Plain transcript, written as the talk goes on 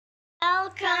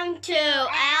Welcome to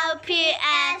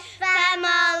LPS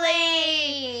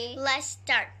family. Let's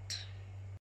start.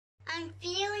 I'm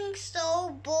feeling so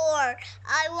bored.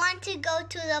 I want to go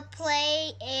to the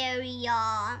play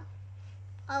area.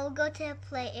 I'll go to the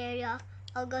play area.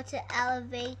 I'll go to the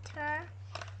elevator.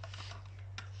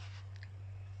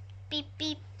 Beep,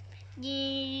 beep.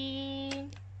 Yeah.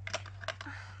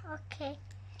 Okay.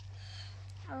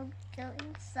 I'll go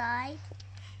inside.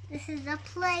 This is the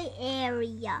play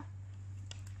area.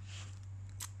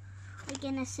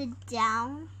 We're gonna sit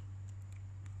down.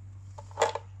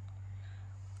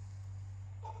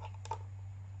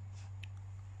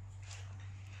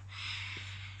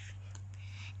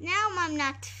 Now I'm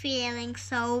not feeling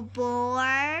so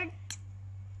bored.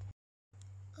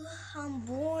 I'm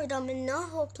bored. I'm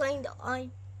now playing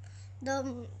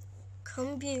the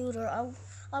computer.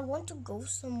 I want to go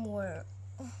somewhere.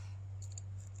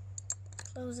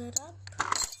 Close it up.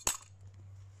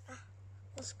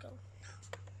 Let's go.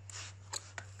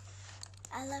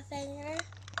 Elevator.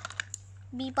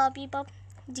 Beep bop, beep bop.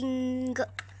 Ding.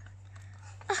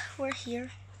 We're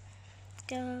here.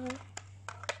 Go.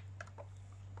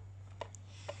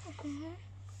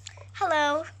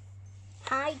 Hello.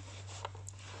 Hi.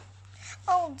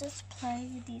 I'll just play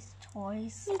with these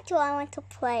toys. Me too, I want to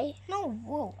play. No,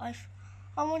 whoa. I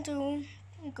want to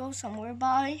go somewhere.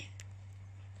 Bye.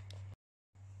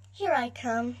 Here I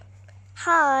come.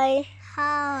 Hi.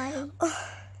 Hi.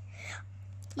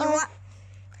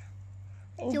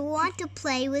 You want to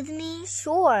play with me?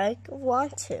 Sure, I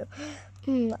want to.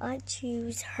 I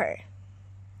choose her.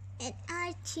 And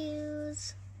I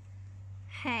choose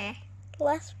her.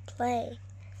 Let's play.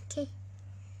 Okay.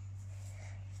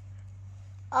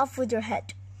 Off with your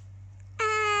head.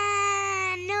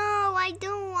 No, I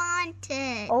don't want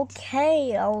it.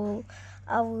 Okay, I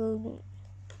will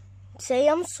say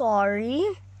I'm sorry.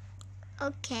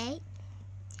 Okay.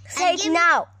 Say it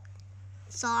now.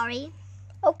 Sorry.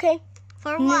 Okay.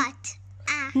 For what?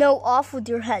 No, off with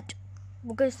your head.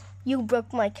 Because you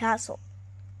broke my castle.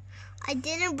 I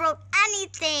didn't broke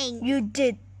anything. You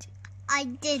did. I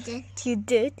didn't. You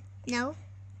did? No.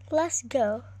 Let's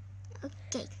go.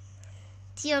 Okay.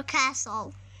 To your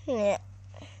castle. Yeah.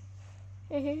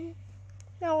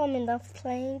 Now I'm enough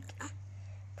playing.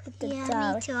 Put the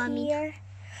doll me too, here.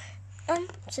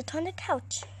 Sit on the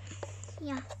couch.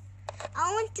 Yeah.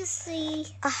 I want to see.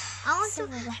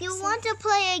 You want to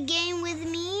play a game with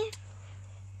me?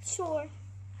 Sure.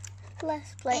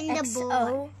 Let's play In the XO.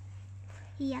 board.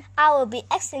 Yeah. I will be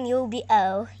X and you'll be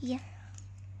O. Yeah.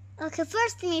 Okay,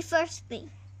 first me.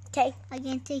 Okay. I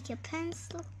can take a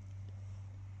pencil.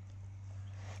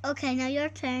 Okay, now your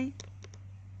turn.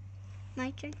 My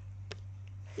turn.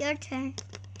 Your turn.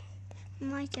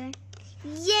 My turn.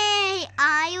 Yay!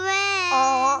 I win!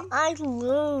 Oh, I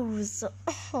lose.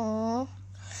 Aww.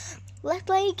 Let's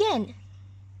play again.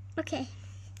 Okay.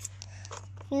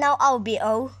 Now I'll be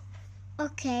O.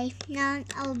 Okay, now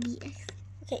I'll be X.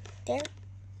 Okay, there.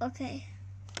 Okay.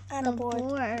 On the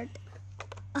board.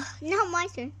 Now my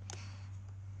turn.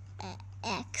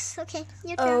 X. Okay,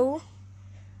 your turn. O.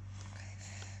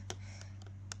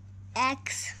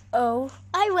 X. O.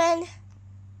 I win.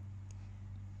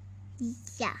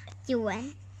 Yeah, you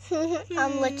win.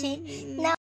 I'm lucky.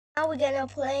 Now we're gonna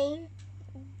playing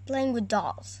with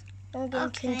dolls. I'm gonna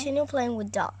continue playing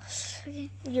with dolls. Okay.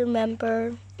 You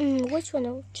remember which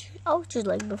one? I'll choose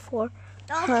like before.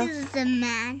 I'll choose the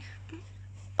man.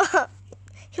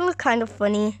 He looked kind of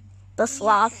funny. The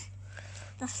sloth.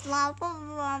 The sloth.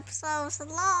 I'm so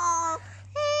slow.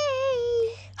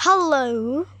 Hey.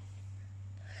 Hello.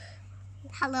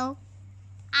 Hello.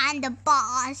 I'm the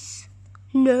boss.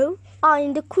 No,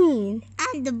 I'm the queen.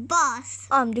 I'm the boss.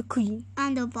 I'm the queen.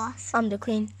 I'm the boss. I'm the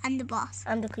queen. I'm the boss.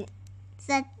 I'm the queen.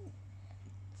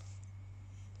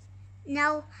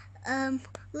 Now,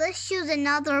 let's choose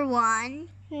another one.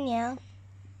 Yeah.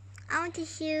 I want to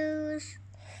choose.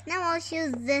 Now I'll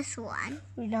choose this one.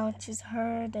 We now choose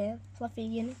her, the fluffy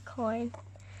unicorn.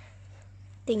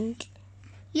 Think.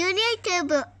 You need to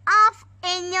be off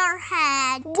in your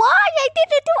head. Why? I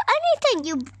didn't do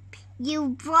anything. You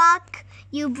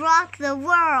broke the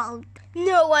world.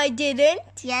 No, I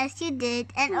didn't. Yes, you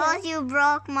did. And also you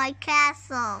broke my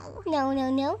castle. No.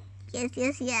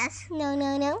 Yes. No.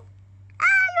 You're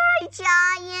a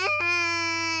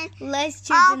giant. Let's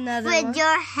choose another one. Off one. with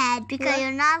your head because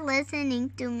you're not listening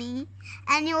to me.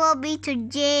 And you will be to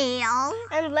jail.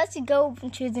 And let's go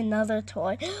and choose another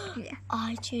toy. Yeah.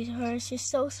 I choose her. She's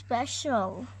so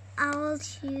special. I will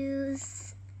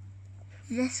choose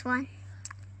this one.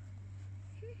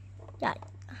 Yeah.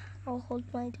 I'll hold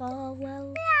my doll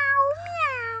well. Meow,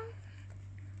 meow.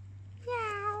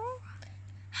 Meow.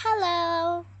 Hello.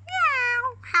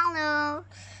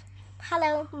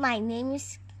 Hello, my name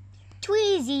is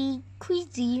Queasy.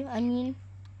 My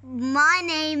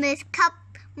name is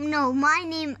my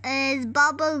name is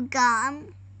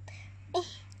Bubblegum.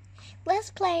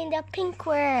 Let's play in the pink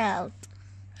world.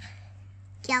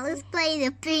 Yeah, let's play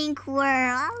the pink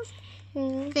world.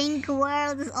 Pink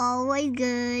world is always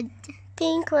good.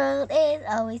 Pink world is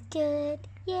always good.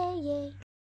 Yay.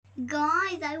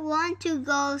 Guys, I want to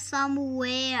go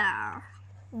somewhere.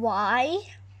 Why?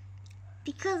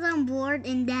 Because I'm bored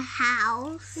in the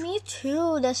house. Me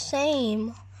too, the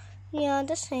same. Yeah,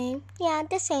 the same. Yeah,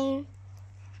 the same.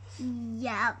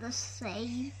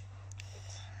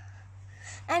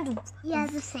 And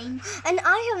the same. And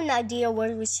I have an idea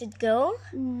where we should go.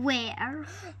 Where?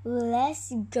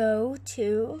 Let's go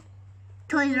to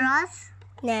Toys R Us?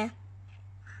 Nah.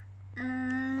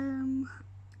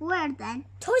 Where then?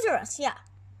 Toys R Us, yeah.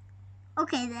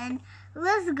 Okay then,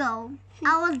 let's go.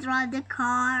 I will drive the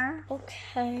car.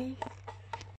 Okay.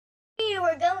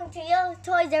 We're going to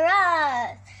Toys R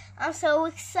Us. I'm so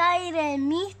excited.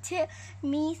 Me too.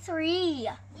 Me three.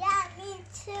 Yeah, me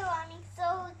too. I'm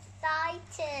so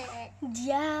excited.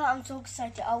 Yeah, I'm so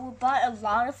excited. I will buy a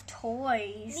lot of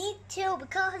toys. Me too,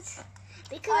 because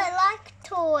I like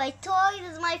toys. Toys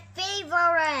is my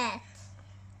favorite.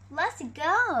 Let's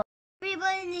go.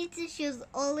 Everybody needs to choose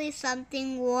only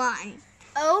something one.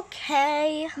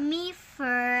 Okay. Me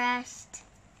first.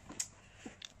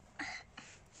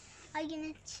 I'm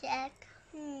gonna check.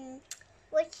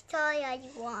 Which toy I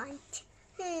want?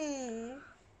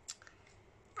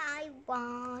 I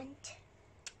want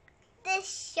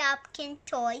this Shopkin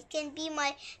toy. Can be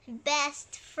my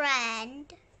best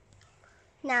friend.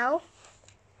 Now,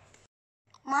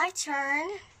 my turn.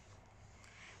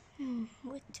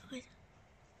 What toy do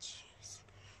I choose?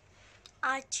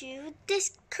 I choose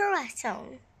this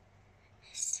corazon.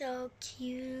 So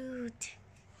cute.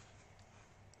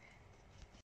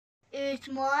 It's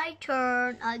my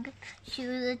turn. I'm gonna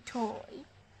choose a toy.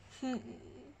 I'm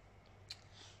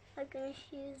gonna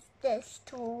choose this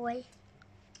toy.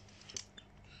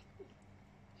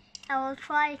 I will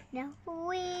try it now.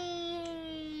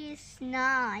 Whee! It's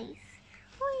nice.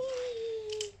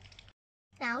 Whee!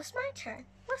 Now it's my turn.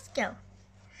 Let's go.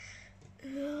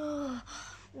 Oh,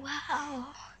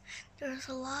 wow, there's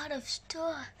a lot of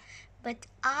stuff, but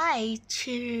I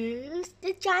choose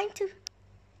the giant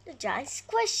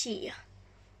squishy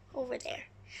over there.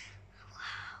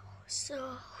 Wow,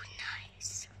 so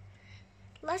nice.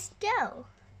 Let's go.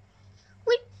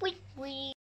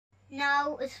 Wee.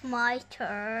 Now it's my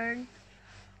turn.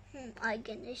 I'm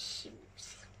gonna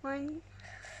choose one.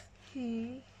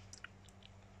 I'm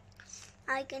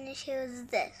gonna choose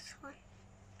this one.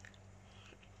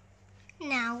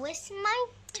 Now it's my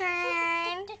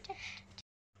turn.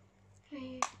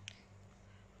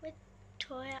 What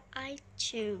toy I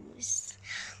choose?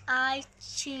 I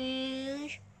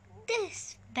choose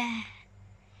this bag.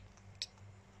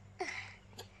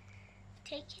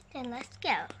 Take it and let's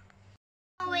go.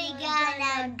 We're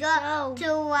gonna go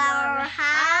to our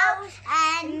house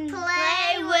and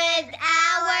play with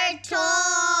our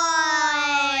toys.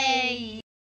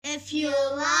 If you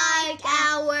like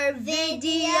our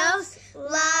videos,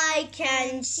 like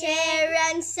and share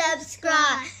and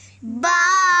subscribe.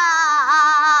 Bye!